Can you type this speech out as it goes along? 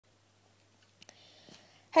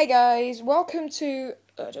Hey guys, welcome to...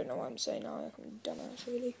 I don't know what I'm saying now, I'm dumbass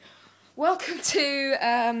really. Welcome to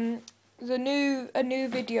a new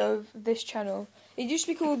video of this channel. It used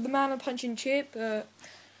to be called The Man with Punch and Chip, but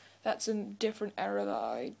that's a different era that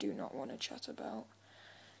I do not want to chat about.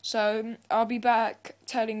 So, I'll be back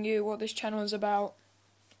telling you what this channel is about,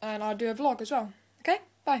 and I'll do a vlog as well. Okay?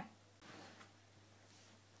 Bye.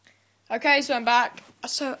 Okay, so I'm back.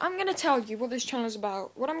 So I'm going to tell you what this channel is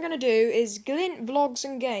about. What I'm going to do is Glint Vlogs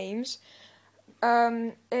and Games.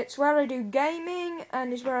 It's where I do gaming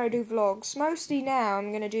and it's where I do vlogs. Mostly now I'm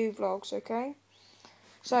going to do vlogs, okay?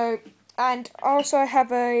 So, and also I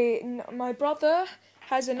have my brother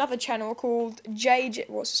has another channel called JJ,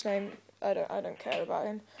 what's his name? I don't care about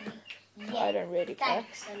him. Yeah, I don't really care.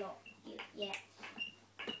 Thanks a lot. Yeah.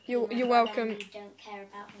 You're welcome. You don't care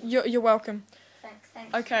about me. You're welcome.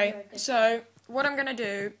 Thanks. Okay, so what I'm going to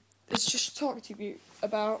do is just talk to you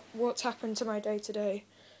about what's happened to my day today.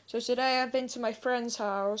 So today I've been to my friend's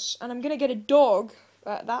house and I'm going to get a dog.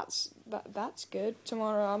 That's good.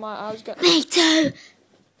 Tomorrow I was going to... Me too!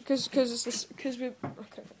 Because we...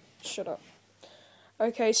 Okay, shut up.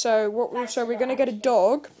 Okay, so we're going to get a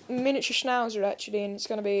dog, a miniature schnauzer actually, and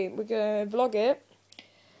we're going to vlog it.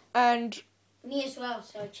 And... Me as well,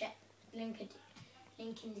 so check link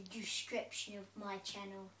in the description of my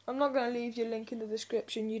channel. I'm not going to leave your link in the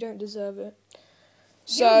description, you don't deserve it.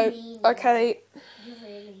 So, okay. You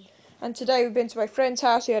really. And today we've been to my friend's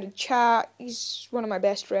house, we had a chat, he's one of my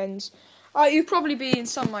best friends. You'll probably be in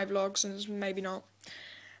some of my vlogs, and maybe not.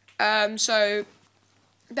 So,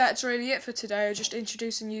 that's really it for today, I'm just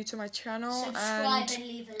introducing you to my channel. Subscribe and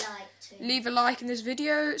leave a like too. Leave a like in this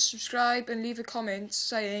video, subscribe, and leave a comment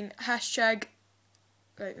saying hashtag...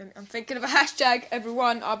 Wait, I'm thinking of a hashtag,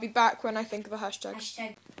 everyone. I'll be back when I think of a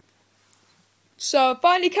hashtag. So, I've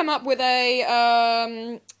finally come up with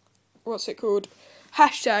a, what's it called?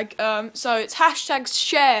 Hashtag. So, it's hashtag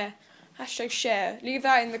share. Hashtag share. Leave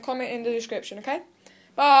that in the comment in the description, okay?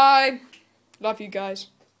 Bye. Love you guys.